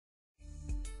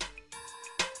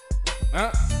Huh?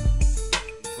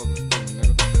 Fucking stupid,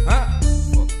 nigga. Huh?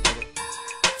 Fuck,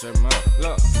 nigga. Check him out.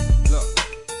 Look.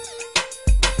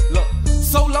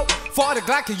 Solo, 40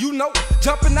 Glock and you know,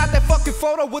 jumping out that fucking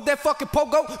photo with that fucking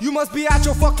pogo. You must be out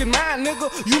your fucking mind,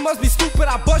 nigga. You must be stupid.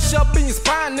 I bust you up in your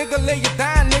spine, nigga. Lay you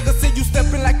down, nigga. Say you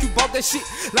stepping like you bought that shit,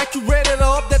 like you ready to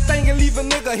up that thing and leave a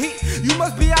nigga hit. You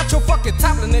must be out your fucking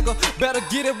top, nigga. Better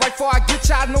get it right before I get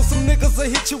you. I know some niggas will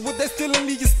hit you with that still and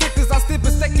leave your stickers. I still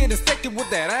been sticking and sticking with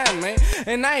that iron, man.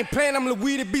 And I ain't playing, I'm the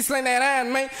Weedy be slaying that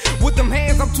iron, man. With them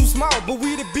hands, I'm too small, but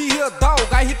Weedy be here, dog.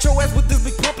 I hit your ass with this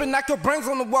big pump and knock your brains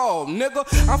on the wall, nigga.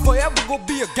 I'm forever gonna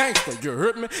be a gangster, you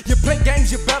heard me? You play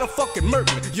games, you better fucking murk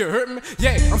me, you heard me?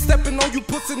 Yeah, I'm stepping on you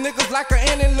pussy niggas like an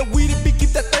ant in the Weedy be keep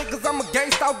that thing, cause I'm a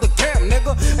gangster out the camp,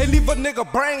 nigga. Hey, leave a nigga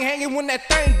brain hanging when that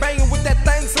thing banging with that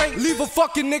thing sling. Leave a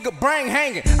fucking nigga brain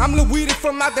hanging. I'm the Weedy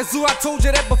from IAmDaZoo, I told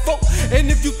you that before. And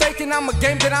if you thinking I'm a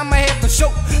game, then I'ma have to show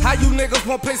how you niggas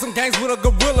wanna play some games with a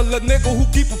gorilla, little nigga who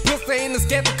keep a pistol and is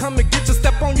scared to come and get you.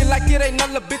 Step on you like it ain't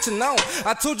nothing, bitch, you know.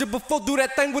 I told you before, do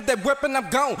that thing with that weapon, I'm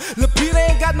gone. Lil' Peter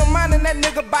ain't got no mind in that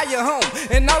nigga by your home.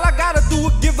 And all I gotta do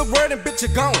is give the word and bitch,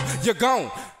 you're gone, you're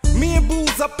gone. Me and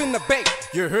Boo's up in the bank,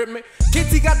 you heard me?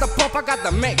 Kitty got the pump, I got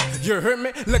the Mac, you heard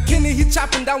me? Lil' Kenny, he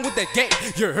chopping down with that gate,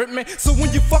 you heard me? So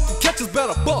when you fucking catch us,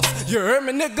 better bust, you heard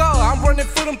me, nigga? I'm running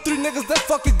for them 3 niggas that's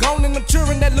fucking gone, and I'm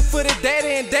cheering that look for that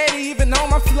daddy and daddy even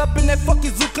home. I'm still up in that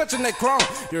fucking zoo clutching that chrome,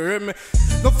 you heard me?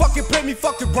 Don't fucking play me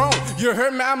fucking wrong, you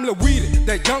heard me? I'm Lil Weedy,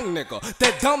 that young nigga,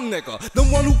 that dumb nigga, the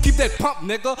one who keep that pump,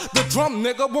 nigga, the drum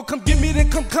nigga. Well, come get me, then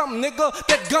come, nigga.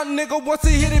 That gun nigga, once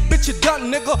he hit it, bitch, you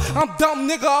done, nigga. I'm dumb,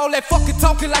 nigga, all that fucking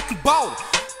talking like you bought it.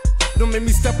 Don't make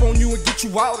me step on you and get you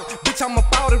out. Bitch, I'm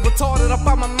about it, retarded up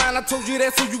out my mind. I told you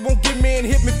that so you won't get me and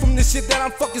hit me from this shit that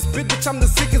I'm fucking spit. Bitch, I'm the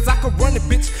sickest, I can run it,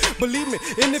 bitch. Believe me,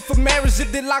 and if for marriage,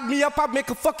 if they lock me up, I make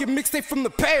a fucking mixtape from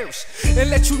the parish and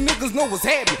let you niggas know what's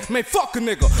happening. Man, fuck a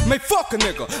nigga, man, fuck a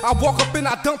nigga. I walk up and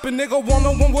I dump a nigga,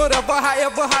 one-on-one, whatever,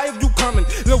 however you coming.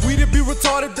 Lil Weedy be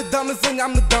retarded, the dumbest, and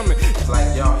I'm the dumbest. It's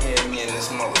like y'all hear me in this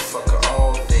motherfucker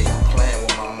all day playing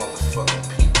with my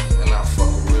motherfucking people, and I fuck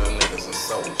with real niggas and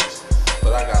soldiers.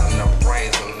 But I got enough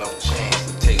brains and enough change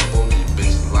to take both of these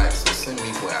bitches' life, so send me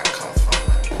where I come from,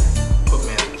 man. Put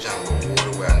me in the jungle,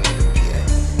 water where I need to be at.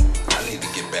 I need to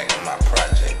get back on my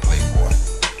project, playboy.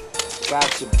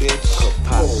 Gotcha, bitch.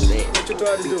 What you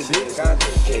trying to do,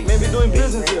 bitch? Maybe doing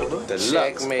business here, bro. The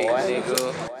checkmate,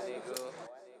 nigga.